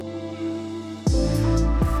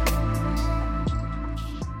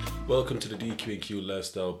Welcome to the DQ&Q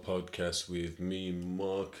Lifestyle Podcast with me,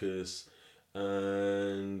 Marcus,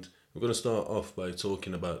 and we're going to start off by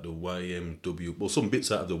talking about the YNW, well, some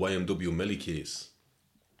bits out of the YNW Melly case.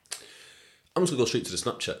 I'm just going to go straight to the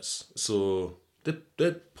Snapchats. So,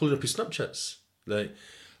 they're pulling up his Snapchats. Like,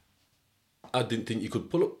 I didn't think you could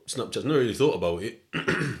pull up Snapchats. Never really thought about it,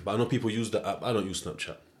 but I know people use that app. I don't use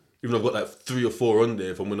Snapchat. Even though I've got like 3 or 4 on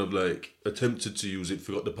there from when I've like attempted to use it,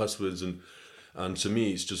 forgot the passwords, and to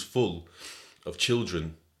me it's just full of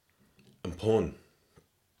children and porn.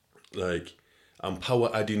 Like, I'm power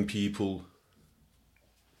adding people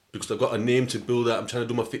because I've got a name to build out. I'm trying to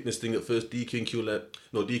do my fitness thing at first,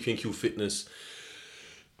 DQ&Q Fitness.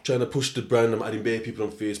 Trying to push the brand. I'm adding bare people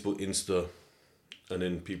on Facebook, Insta, and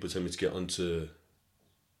then people tell me to get onto,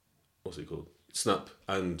 what's it called? Snap,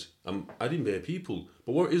 and I'm adding bare people.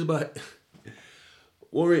 But what it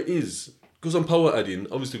is, because I'm power adding,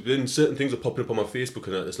 obviously then certain things are popping up on my Facebook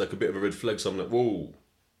and that, it's like a bit of a red flag, so I'm like, whoa,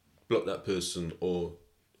 block that person or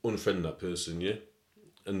unfriend that person, yeah?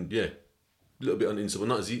 And yeah, a little bit on Insta,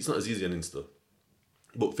 but it's not as easy on Insta.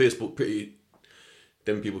 But Facebook,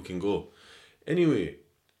 then people can go. Anyway,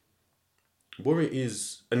 what it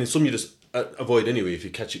is, and then some you just avoid anyway if you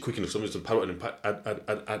catch it quick enough. Some just power and add. Do you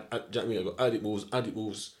know what I mean? I go add it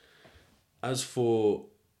moves. As for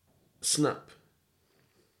Snap,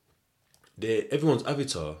 everyone's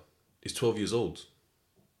avatar is 12 years old.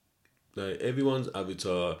 Like, everyone's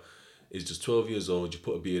avatar is just 12 years old. You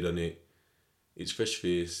put a beard on it. It's fresh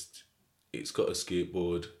faced. It's got a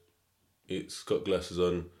skateboard. It's got glasses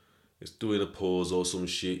on. It's doing a pose or some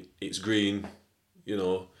shit. It's green, you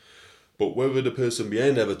know. But whether the person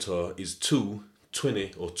behind the avatar is 2,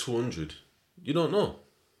 20 or 200, you don't know.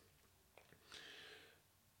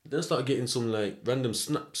 Then I started getting some like random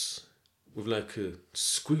snaps with like a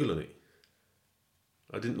squiggle on it.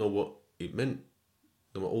 I didn't know what it meant.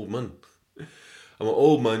 I'm an old man.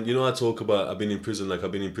 You know, I talk about I've been in prison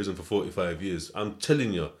for 45 years. I'm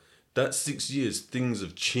telling you, that 6 years, things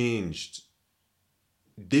have changed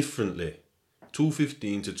differently.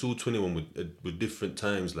 215 to 221 with different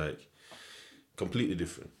times, like, completely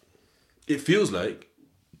different. It feels like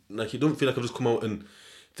you don't feel like I've just come out and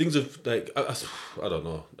things have, like, I don't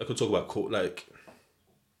know. I could talk about like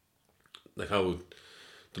how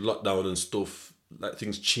the lockdown and stuff, like,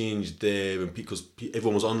 things changed there, and because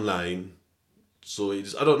everyone was online, so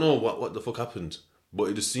I don't know what the fuck happened, but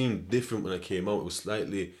it just seemed different when I came out.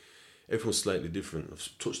 Everything was slightly different. I've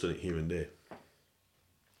touched on it here and there.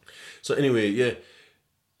 So anyway, yeah,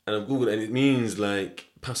 and I've googled it, and it means like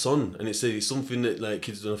pass on, and it says it's something that like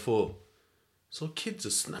kids don't afford. So kids are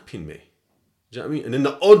snapping me. Do you know what I mean? And then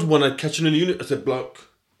the odd one I'd catch in the unit, I said block,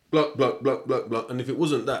 and if it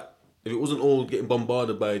wasn't all getting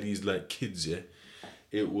bombarded by these like kids, yeah,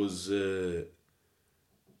 it was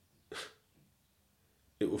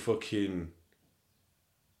fucking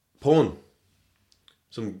porn.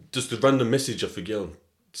 Just a random message off a girl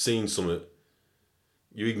saying something.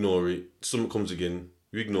 You ignore it. Something comes again.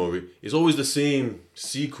 You ignore it. It's always the same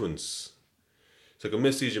sequence. It's like a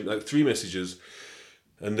message, like 3 messages,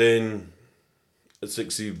 and then a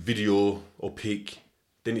sexy video or pic.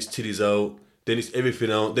 Then it's titties out. Then it's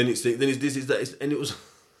everything out. Then it's this, it's that, and it was.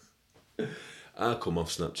 I come off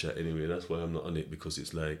Snapchat anyway. That's why I'm not on it, because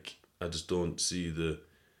it's like I just don't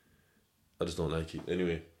like it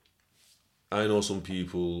anyway. I know some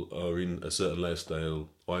people are in a certain lifestyle,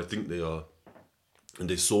 or I think they are, and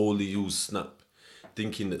they solely use Snap,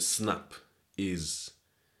 thinking that Snap is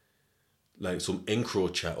like some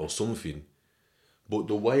Encro chat or something. But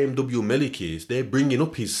the YNW Melly case, they're bringing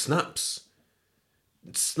up his snaps.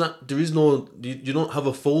 Snap, there is no, you don't have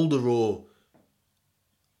a folder, or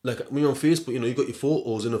like when you're on Facebook, you know, you got your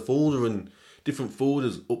photos in a folder and different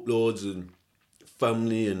folders, uploads and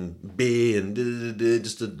family and bay and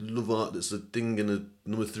just a love art that's a thing and a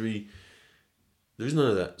number 3. There is none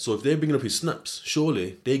of that. So if they're bringing up his snaps,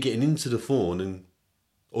 surely they're getting into the phone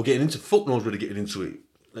or getting into, fuck knows where they're getting into it.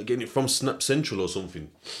 Like getting it from Snap Central or something.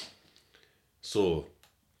 So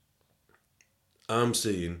I'm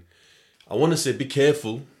saying, I want to say be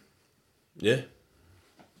careful, yeah?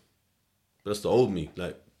 But that's the old me.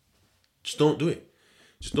 Like, just don't do it.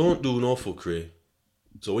 Just don't do no fuckery.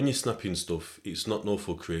 So when you're snapping stuff, it's not no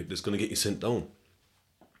fuckery that's going to get you sent down.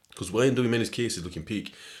 Because YNW Melly's case is looking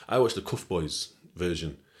peak. I watched the Cuff Boys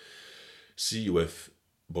version. CUF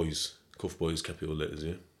Boys. Cuff Boys, capital letters,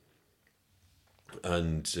 yeah?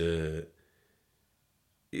 And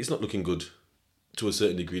it's not looking good to a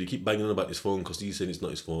certain degree. They keep banging on about his phone because he's saying it's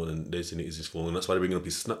not his phone and they're saying it is his phone. And that's why they're bringing up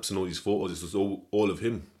his snaps and all these photos. It's just all of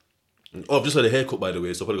him. And, I've just had a haircut, by the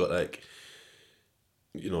way, so I've probably got like,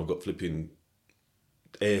 got flipping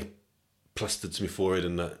hair plastered to my forehead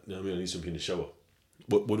and that. You know what I mean? I need something in the shower.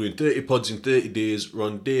 But we're doing 30 pods in 30 days. We're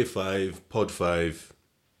on day 5, pod 5.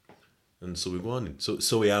 And so we're going.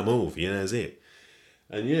 So we are move, you know, that's it.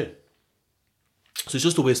 And yeah. So it's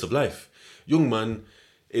just a waste of life. Young man,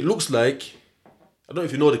 it looks like, I don't know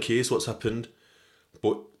if you know the case, what's happened,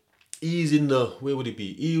 but he's in the, where would he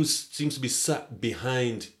be? Seems to be sat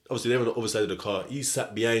behind, obviously they're on the other side of the car, he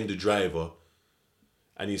sat behind the driver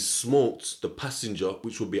and he smoked the passenger,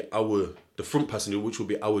 which would be the front passenger, which would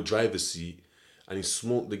be our driver's seat, and he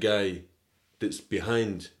smoked the guy that's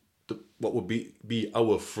behind what would be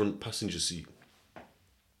our front passenger seat.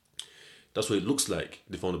 That's what it looks like.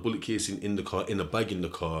 They found a bullet casing in the car, in a bag in the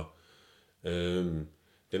car. Then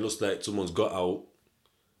it looks like someone's got out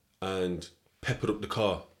and peppered up the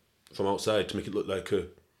car from outside to make it look like a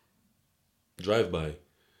drive-by.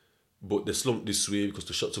 But they slumped this way because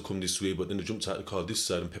the shots have come this way, but then they jumped out of the car this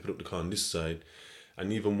side and peppered up the car on this side.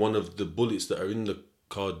 And even one of the bullets that are in the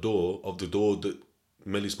car door, of the door that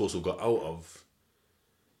Melly's supposed to have got out of,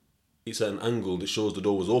 it's at an angle that shows the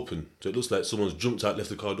door was open. So it looks like someone's jumped out, left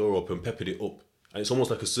the car door open, peppered it up. And it's almost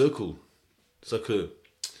like a circle. It's like a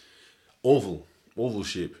oval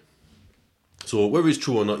shape. So whether it's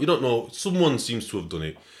true or not, you don't know. Someone seems to have done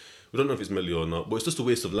it. We don't know if it's Melly or not, but it's just a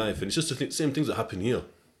waste of life. And it's just the same things that happen here.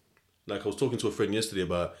 Like I was talking to a friend yesterday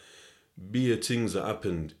about beer things that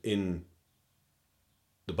happened in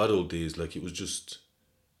the bad old days. Like it was just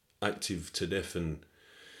active to death, and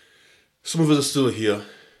some of us are still here.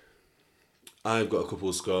 I've got a couple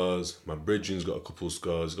of scars. My brethren's got a couple of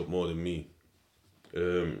scars. He's got more than me.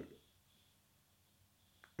 And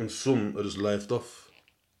some are just lifed off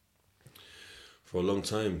for a long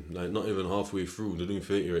time. Like not even halfway through. They're doing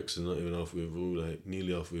 30 recs and not even halfway through. Like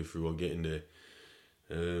nearly halfway through or getting there.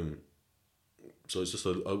 So it's just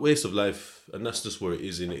a waste of life. And that's just where it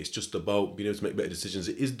is, innit? It's just about being able to make better decisions.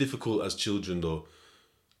 It is difficult as children though.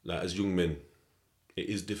 Like as young men. It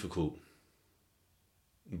is difficult.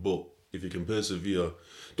 But if you can persevere,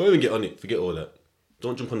 don't even get on it. Forget all that.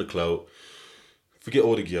 Don't jump on the clout. Forget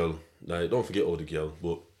all the girl. Like, don't forget all the girl,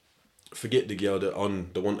 but forget the girl that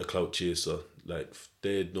want a clout chaser. Like,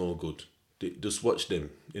 they're no good. Just watch them.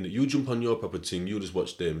 You jump on your proper thing, you just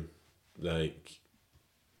watch them, like,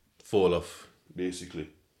 fall off, basically.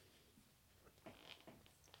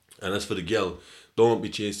 And as for the girl, don't be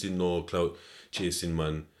chasing no clout chasing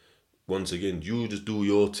man. Once again, you just do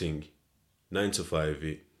your thing. 9 to 5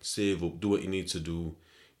 it. Save up, do what you need to do,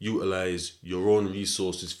 utilize your own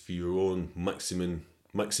resources for your own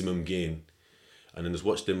maximum gain, and then just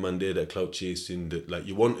watch them man there that clout chasing that like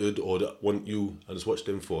you wanted or that want you, and just watch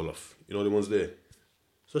them fall off. You know the ones there.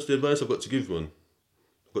 So that's the advice I've got to give, man.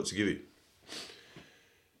 I've got to give it.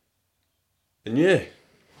 And yeah,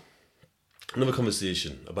 another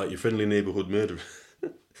conversation about your friendly neighbourhood murderer.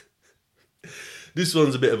 This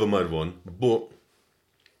one's a bit of a mad one, but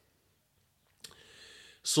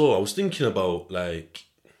so I was thinking about, like,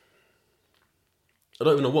 I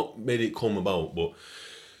don't even know what made it come about, but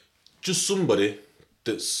just somebody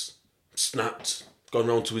that's snapped, gone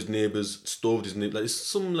round to his neighbours, stoved his neighbours. Like, it's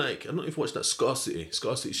some, like, I don't know if you watched that Scar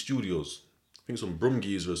City Studios. I think some Brum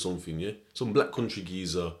geezer or something, yeah? Some black country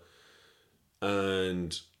geezer.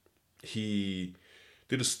 And he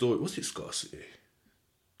did a story, what's it, Scar City?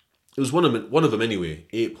 It was one of them anyway,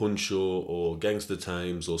 8 Puncho or Gangster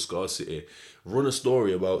Times or Scar City, run a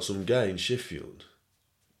story about some guy in Sheffield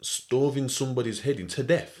stoving somebody's head into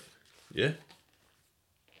death, yeah?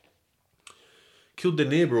 Killed their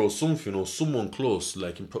neighbour or something, or someone close,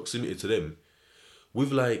 like in proximity to them,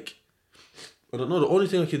 with like, I don't know, the only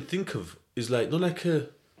thing I can think of is like, not like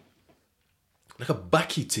a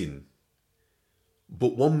backy tin,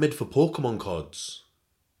 but one made for Pokemon cards.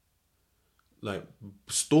 Like,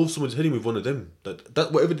 stove someone's head in with one of them.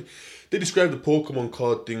 That whatever they described the Pokemon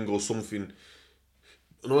card thing or something,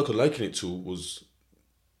 and all I could liken it to was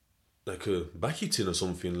like a backy tin or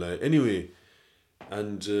something. Like, anyway,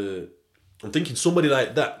 and I'm thinking somebody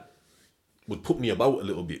like that would put me about a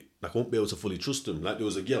little bit. Like, I won't be able to fully trust them. Like, there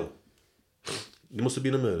was a girl. There must have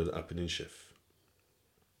been a murder that happened in Chef.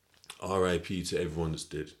 R.I.P. to everyone that's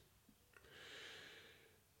dead.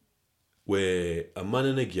 Where a man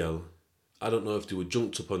and a girl, I don't know if they were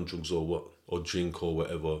junked up on drugs or what, or drink or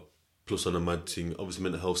whatever, plus on a mad thing, obviously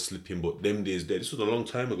mental health slipping, but them days there, this was a long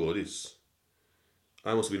time ago, this.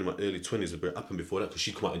 I must have been in my early 20s, but it happened before that, because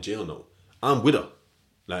she come out of jail now. I'm with her.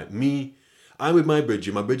 Like, me, I'm with my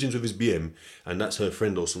brethren's with his BM, and that's her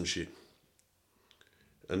friend or some shit.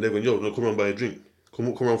 And they went, yo, no, come around buy a drink.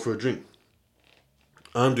 Come around for a drink.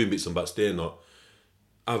 I'm doing bits and bats, they're not.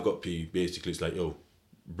 I've got P, basically, it's like, yo,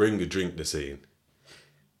 bring a drink, they're saying.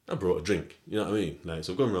 I brought a drink. You know what I mean? Like,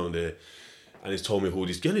 so I've gone around there, and he's told me who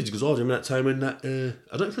this girl is. He goes, oh, do you remember that time when that,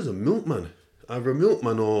 I don't know if it was a milkman, either a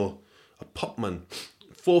milkman or a pop man,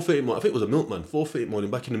 4:30 morning, I think it was a milkman, 4:30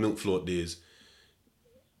 morning, back in the milk float days,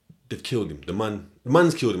 they've killed him. The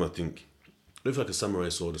man's killed him, I think. Looks like a samurai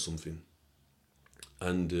sword or something.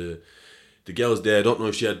 And the girl's there. I don't know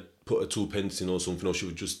if she had put her 2 pence in or something, or she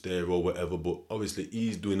was just there or whatever. But obviously,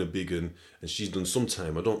 he's doing a big one, and she's done some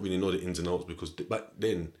time. I don't really know the ins and outs because back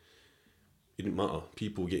then, it didn't matter.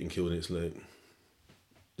 People were getting killed, and it's like,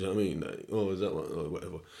 you know what I mean? Like, oh, is that what? Or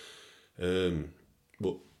whatever.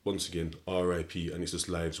 But once again, RIP, and it's just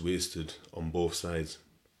lives wasted on both sides.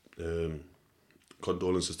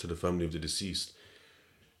 Condolences to the family of the deceased.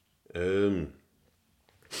 So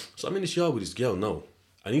I'm in this yard with this girl now,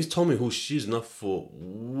 and he's told me who she is, and I thought,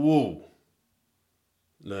 whoa,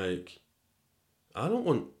 like, I don't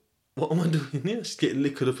want, what am I doing here? She's getting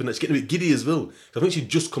liquored up and that. She's getting a bit giddy as well. I think she'd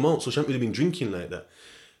just come out, so she hadn't really been drinking like that.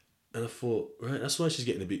 And I thought, right, that's why she's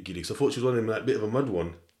getting a bit giddy. Because I thought she was one of them, like, bit of a mad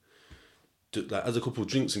one. Like, has a couple of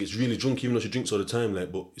drinks and gets really drunk, even though she drinks all the time.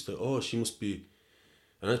 Like, but it's like, oh, she must be.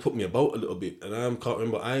 And that put me about a little bit. And I can't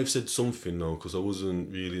remember. I've said something now because I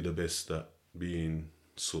wasn't really the best at being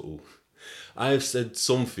subtle. I've said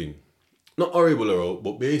something, not horrible or out,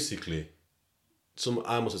 but basically,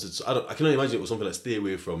 I must have said. I can only imagine it was something like "stay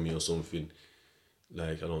away from me" or something.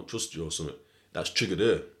 Like, I don't trust you or something. That's triggered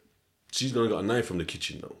her. She's gonna got a knife from the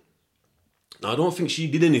kitchen now. Now I don't think she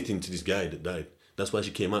did anything to this guy that died. That's why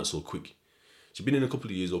she came out so quick. She'd been in a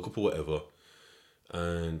couple of years or a couple whatever.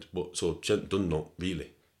 But so she hadn't done not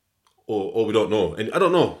really, or we don't know, and I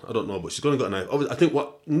don't know, but she's gonna got a knife. I think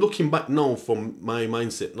looking back now from my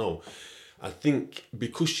mindset now, I think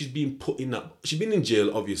because she's been in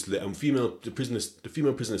jail obviously, and the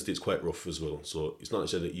female prisoner state's quite rough as well. So it's not that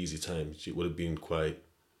she had an easy time. She would have been quite,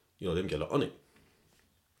 them get a lot on it.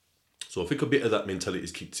 So I think a bit of that mentality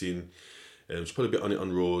is kicked in. She's probably a bit on it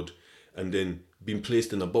on road, and then being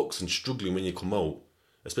placed in a box and struggling when you come out.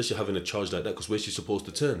 Especially having a charge like that, because where's she supposed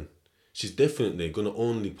to turn? She's definitely going to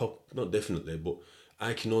only not definitely, but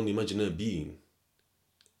I can only imagine her being.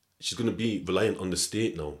 She's going to be reliant on the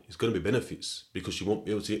state now. It's going to be benefits, because she won't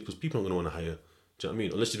be able to, because people aren't going to want to hire. Do you know what I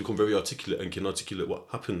mean? Unless you become very articulate and can articulate what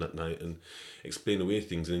happened that night and explain away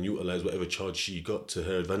things and then utilise whatever charge she got to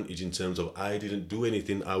her advantage in terms of, I didn't do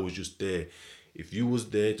anything, I was just there. If you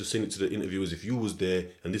was there, just saying it to the interviewers, if you was there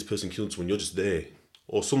and this person killed someone, you're just there.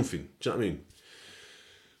 Or something. Do you know what I mean?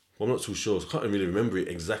 I'm not too sure, so I can't really remember it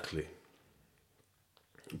exactly.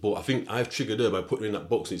 But I think I've triggered her by putting her in that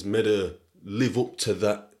box, and it's made her live up to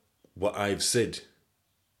that, what I've said.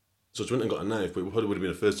 So she went and got a knife, but it probably would have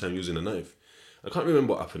been the first time using a knife. I can't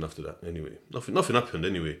remember what happened after that anyway. Nothing happened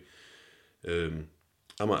anyway.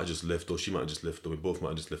 I might have just left, or she might have just left, or we both might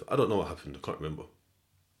have just left. I don't know what happened, I can't remember.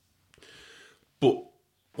 But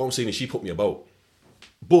what I'm saying is she put me about.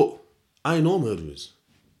 But I know murderers.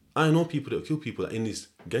 I know people that have killed people that are in this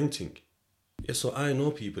gang thing. Yeah, so I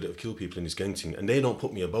know people that have killed people in this gang thing, and they don't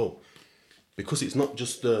put me about. Because it's not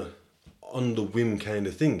just a on the whim kind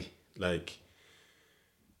of thing. Like,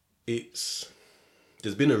 there's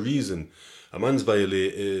been a reason. A man's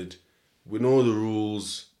violated. We know the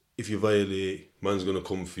rules. If you violate, man's going to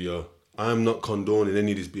come for you. I'm not condoning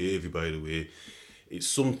any of this behaviour, by the way. It's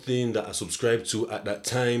something that I subscribed to at that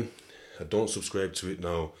time. I don't subscribe to it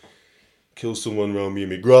now. Kill someone around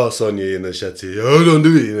me, grass on you in the shatty. Oh, don't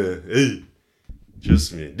do it, Hey,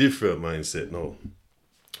 trust me, different mindset, no.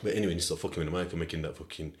 But anyway, you stop fucking with the mic and making that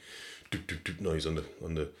fucking noise on the.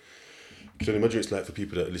 Can you imagine what it's like for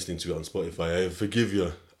people that are listening to it on Spotify? I forgive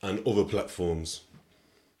you, and other platforms.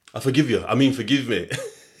 I forgive you. I mean, forgive me.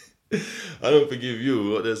 I don't forgive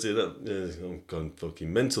you. What they say that? I'm gone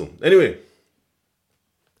fucking mental. Anyway.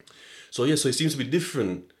 So it seems to be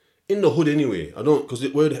different. In the hood anyway, I don't, because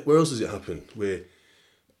where else does it happen? But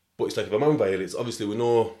it's like if a man violates, obviously we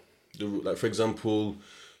know, like for example,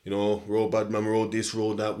 we're all bad man, we're all this, we're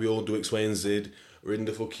all that, we all do X, Y and Z, we're in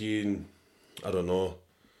the fucking, I don't know,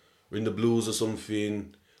 we're in the blues or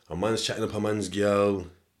something, a man's chatting up a man's girl,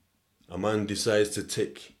 a man decides to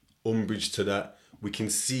take umbrage to that, we can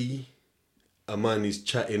see a man is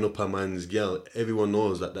chatting up a man's girl, everyone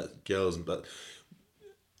knows that girl's, that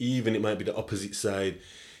even it might be the opposite side.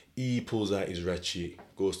 He pulls out his ratchet,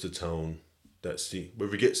 goes to town, that's it.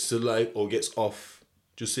 Whether he gets to life or gets off,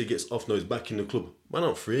 just say he gets off now, he's back in the club. Man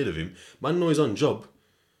not afraid of him. Man know he's on job.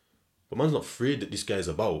 But man's not afraid that this guy's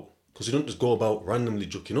about. Because he don't just go about randomly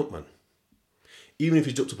jucking up, man. Even if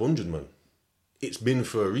he's jucked up 100, man. It's been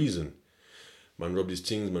for a reason. Man robbed his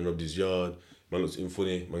things, man robbed his yard, man looked at him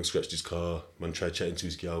funny, man scratched his car, man tried chatting to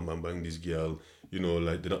his girl, man banged his girl,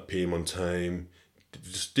 like they're not paying him on time.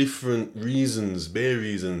 just different reasons, bare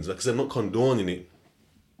reasons. Like I said, I'm not condoning it,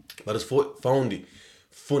 but I just found it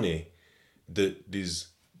funny that there's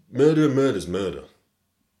murder's murder.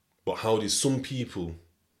 But how there's some people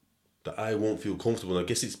that I won't feel comfortable. And I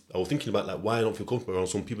guess I was thinking about like why I don't feel comfortable around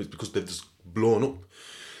some people. It's because they've just blown up.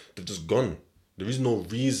 They've just gone. There is no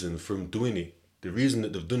reason for them doing it. The reason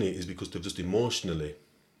that they've done it is because they've just emotionally.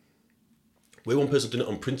 Where one person doing it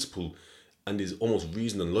on principle and there's almost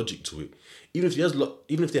reason and logic to it. Even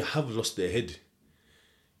if they have lost their head,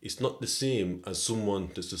 it's not the same as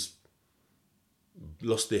someone that's just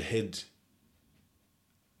lost their head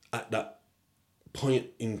at that point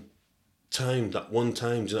in time, that one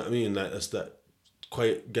time, do you know what I mean? Like that's that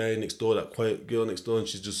quiet guy next door, that quiet girl next door, and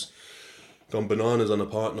she's just gone bananas on her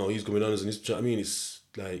partner, or he's gone bananas, and do you know what I mean? It's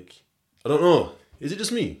like, I don't know. Is it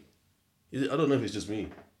just me? I don't know if it's just me.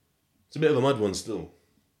 It's a bit of a mad one still.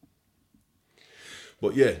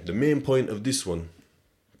 But yeah, the main point of this one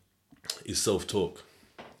is self-talk.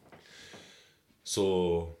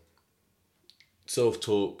 So,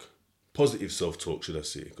 self-talk, positive self-talk, should I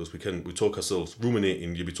say? Because we talk ourselves,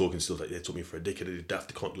 ruminating, you'll be talking stuff like, it took me for a decade, they're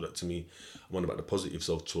daft, they can't do that to me. I'm on about the positive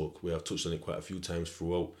self-talk, where I've touched on it quite a few times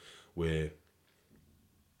throughout, where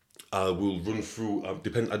I will run through,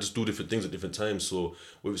 I just do different things at different times. So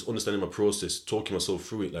whether it's understanding my process, talking myself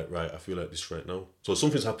through it, like, right, I feel like this right now. So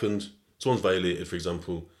something's happened, someone's violated, for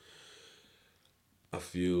example, I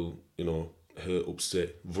feel, hurt,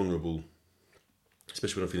 upset, vulnerable,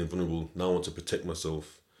 especially when I'm feeling vulnerable. Now I want to protect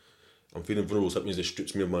myself. I'm feeling vulnerable, so that means it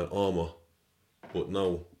strips me of my armour. But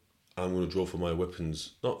now I'm going to draw for my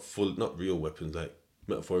weapons, not real weapons, like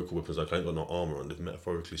metaphorical weapons, like I ain't got no armour on. They've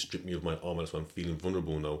metaphorically stripped me of my armour. That's why I'm feeling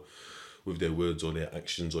vulnerable now with their words or their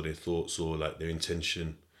actions or their thoughts or like their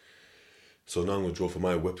intention. So now I'm going to draw for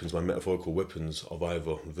my weapons, my metaphorical weapons of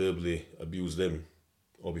either verbally abuse them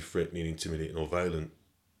or be threatening, intimidating or violent.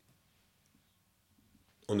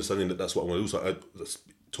 Understanding that that's what I want to do. So that's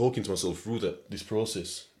talking to myself through this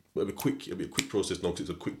process. But it'll be a quick process now because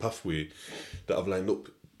it's a quick pathway that I've lined up.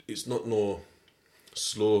 It's not no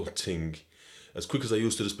slow thing. As quick as I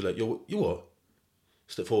used to just be like, yo, you what?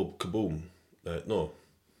 Step forward, kaboom. Like, no.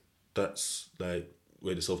 That's like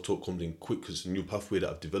where the self-talk comes in quick because it's a new pathway that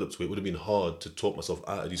I've developed where it would have been hard to talk myself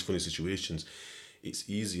out of these funny situations. It's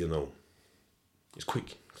easier now. It's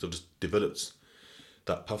quick because I've just developed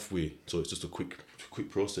that pathway. So it's just a quick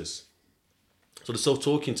process. So the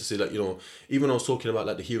self-talking to say that, even when I was talking about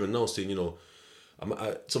like the here and now, saying,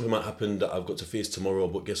 something might happen that I've got to face tomorrow,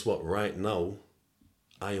 but guess what? Right now,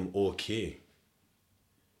 I am okay.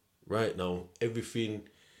 Right now, everything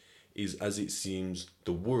is as it seems.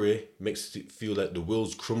 The worry makes it feel like the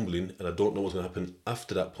world's crumbling and I don't know what's going to happen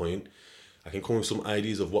after that point. I can come with some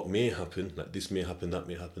ideas of what may happen, like this may happen, that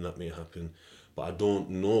may happen, that may happen, but I don't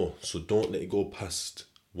know. So don't let it go past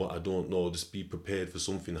what I don't know. Just be prepared for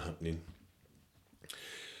something happening.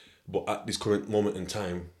 But at this current moment in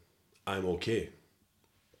time, I'm okay.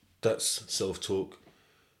 That's self-talk.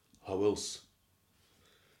 How else?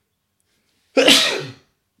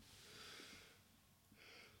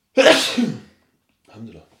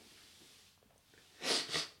 Alhamdulillah.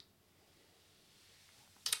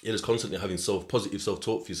 Yeah, just constantly having positive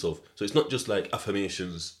self-talk for yourself. So it's not just like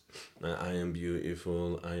affirmations, like, I am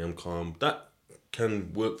beautiful, I am calm. That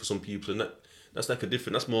can work for some people, and that's like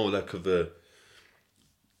that's more like of a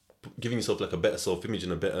giving yourself like a better self-image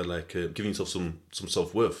and a better giving yourself some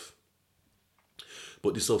self-worth.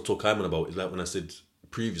 But the self-talk I'm on about is like when I said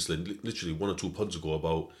previously, literally 1 or 2 pods ago,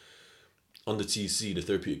 about on the TC, the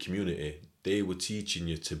therapeutic community, they were teaching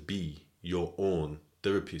you to be your own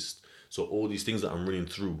therapist. So all these things that I'm running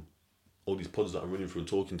through, all these pods that I'm running through and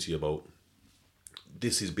talking to you about,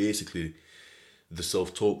 this is basically the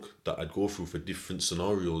self-talk that I'd go through for different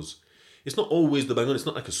scenarios. It's not always the bang on, it's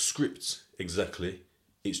not like a script exactly.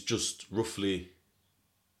 It's just roughly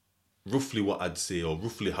what I'd say or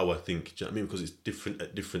roughly how I think. Do you know what I mean? Because it's different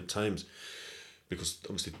at different times. Because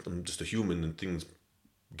obviously I'm just a human and things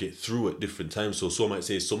get through at different times. So I might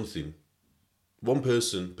say something. One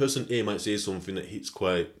person A might say something that hits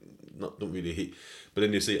don't really hit. But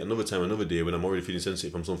then they say it another time, another day when I'm already feeling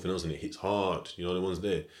sensitive from something else and it hits hard. The one's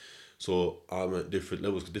there. So I'm at different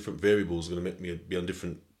levels. Different variables are going to make me be on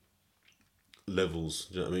different levels.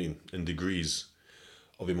 Do you know what I mean? And degrees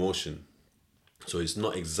of emotion. So it's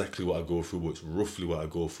not exactly what I go through, but it's roughly what I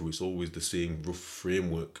go through. It's always the same rough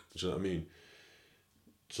framework. Do you know what I mean?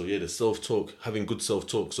 So yeah, the self-talk, having good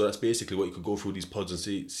self-talk. So that's basically what you could go through these pods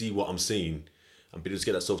and see what I'm saying and be able to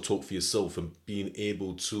get that self-talk for yourself and being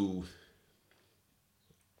able to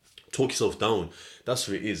talk yourself down. That's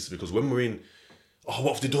what it is. Because when we're in, oh,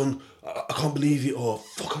 what have they done? I can't believe it. Or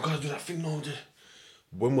fuck, I'm going to do that thing now.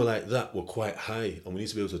 when we're like that, we're quite high, and we need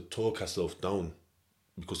to be able to talk ourselves down.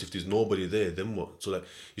 Because if there's nobody there, then what? So like,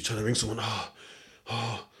 you're trying to ring someone,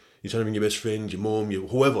 you're trying to ring your best friend, your mom, your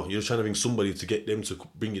whoever. You're trying to ring somebody to get them to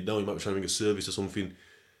bring you down. You might be trying to ring a service or something.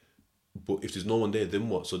 But if there's no one there, then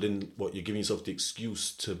what? So then what? You're giving yourself the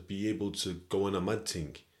excuse to be able to go on a mad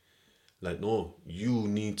thing. Like, no, you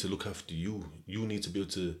need to look after you. You need to be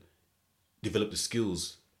able to develop the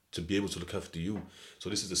skills to be able to look after you. So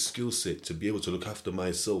this is a skill set to be able to look after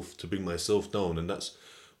myself, to bring myself down. And that's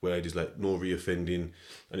where it is like no reoffending.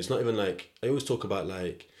 And it's not even like, I always talk about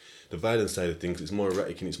like the violence side of things. It's more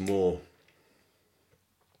erratic and it's more,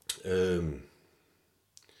 there's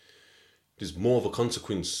more of a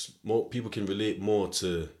consequence. More people can relate more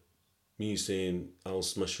to me saying I'll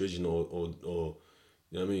smash Reggie or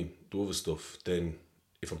you know what I mean, do other stuff, than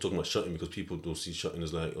if I'm talking about shotting, because people don't see shotting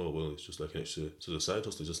as like, oh well, it's just like an extra to the side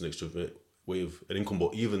hustle, just an extra way of an income.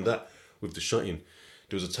 But even that, with the shotting,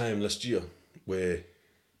 there was a time last year where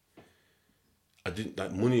I didn't,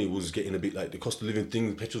 like, money was getting a bit like the cost of living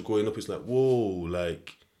thing, petrol's going up. It's like, whoa,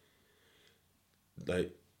 like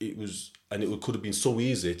it was, and it could have been so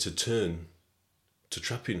easy to turn to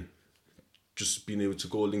trapping, just being able to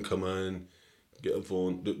go link a man, get a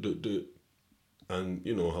phone, and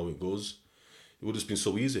you know how it goes. It would have been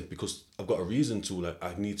so easy because I've got a reason to, like,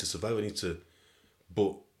 I need to survive, I need to,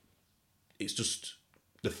 but it's just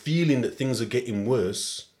the feeling that things are getting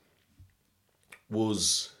worse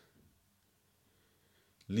was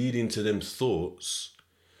leading to them thoughts.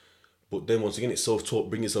 But then once again, it's self-talk,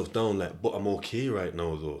 bring yourself down, like, but I'm okay right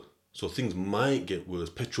now though. So things might get worse.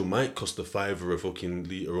 Petrol might cost a £5 a fucking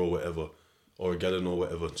litre or whatever, or a gallon or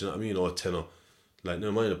whatever, do you know what I mean? Or a tenner. Like,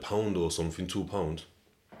 never mind £1 or something, £2.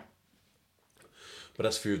 But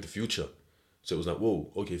that's fear of the future. So it was like,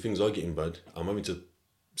 whoa, okay, things are getting bad. I'm having to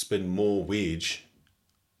spend more wage,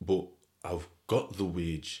 but I've got the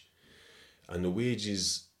wage. And the wage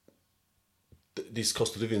is, this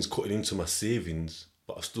cost of living is cutting into my savings,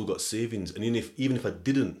 but I've still got savings. And even if I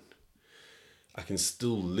didn't, I can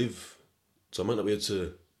still live. So I might not be able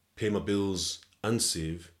to pay my bills and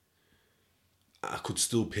save. I could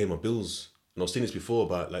still pay my bills. And I was saying this before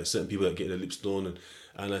about like certain people that get their lips done and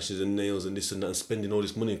eyelashes and nails and this and that and spending all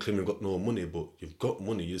this money and claiming you've got no money, but you've got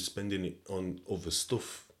money, you're spending it on other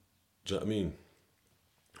stuff. Do you know what I mean?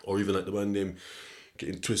 Or even like the man them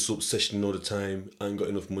getting twist up, sessioning all the time, I ain't got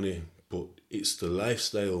enough money, but it's the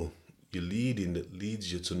lifestyle you're leading that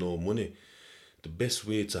leads you to no money. The best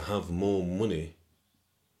way to have more money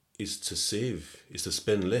is to save, is to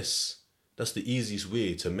spend less. That's the easiest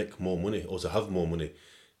way to make more money or to have more money.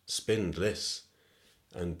 Spend less.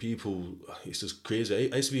 And people, it's just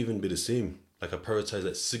crazy. I used to even be the same. Like, I prioritize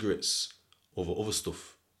like cigarettes over other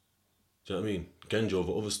stuff. Do you know what I mean? Ganja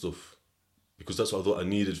over other stuff. Because that's what I thought I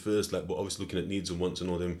needed first. Like, but obviously looking at needs and wants and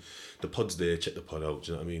all them, the pod's there, check the pod out.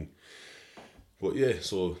 Do you know what I mean? But yeah,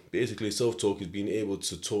 so basically self-talk is being able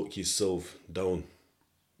to talk yourself down.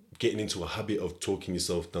 Getting into a habit of talking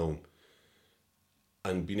yourself down.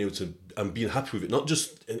 And being able to, and being happy with it. Not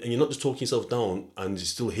just, and you're not just talking yourself down and you're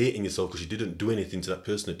still hating yourself because you didn't do anything to that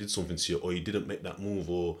person that did something to you, or you didn't make that move,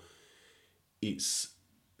 or it's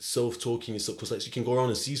self-talking yourself, because like, so you can go around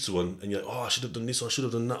and see someone and you're like, oh, I should have done this, or I should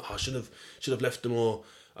have done that, or I should have left them, or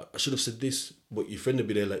I should have said this, but your friend will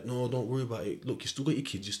be there like, no, don't worry about it, look, you still got your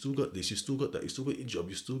kids, you still got this, you still got that, you still got your job,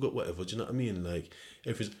 you still got whatever, do you know what I mean? Like,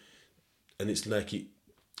 everything's, and it's like it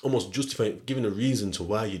almost justifying, giving a reason to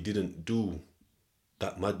why you didn't do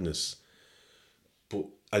that madness. But,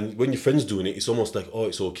 and when your friend's doing it, it's almost like, oh,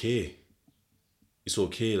 it's okay,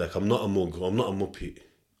 like, I'm not a mug, I'm not a muppet,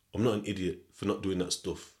 I'm not an idiot for not doing that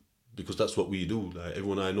stuff, because that's what we do. Like,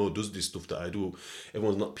 everyone I know does this stuff that I do.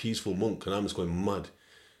 Everyone's not peaceful monk, and I'm just going mad,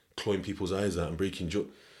 clawing people's eyes out and breaking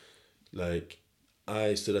like,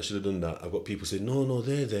 I said I should have done that. I've got people saying, no,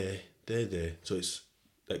 they're there. So it's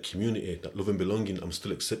that community, that love and belonging, I'm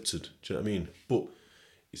still accepted. Do you know what I mean? But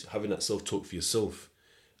it's having that self-talk for yourself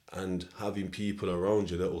and having people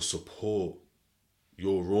around you that will support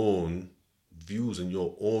your own views and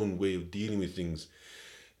your own way of dealing with things.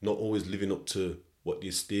 Not always living up to what the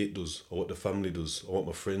estate does, or what the family does, or what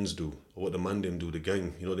my friends do, or what the man them do, the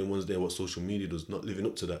gang. You know, them ones there, what social media does. Not living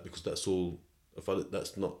up to that, because that's all, I feel like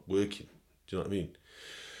that's not working. Do you know what I mean?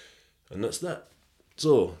 And that's that.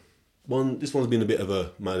 So, this one's been a bit of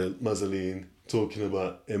a mazzoline, talking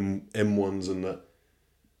about M1s and that.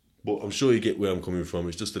 But I'm sure you get where I'm coming from.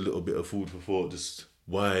 It's just a little bit of food for thought. Just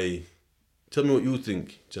why, tell me what you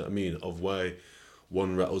think, do you know what I mean, of why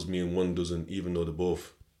one rattles me and one doesn't, even though they're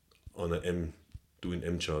both on an M, doing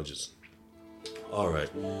M charges.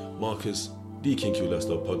 Alright, Marcus, the King Q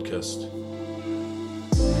Lifestyle Podcast.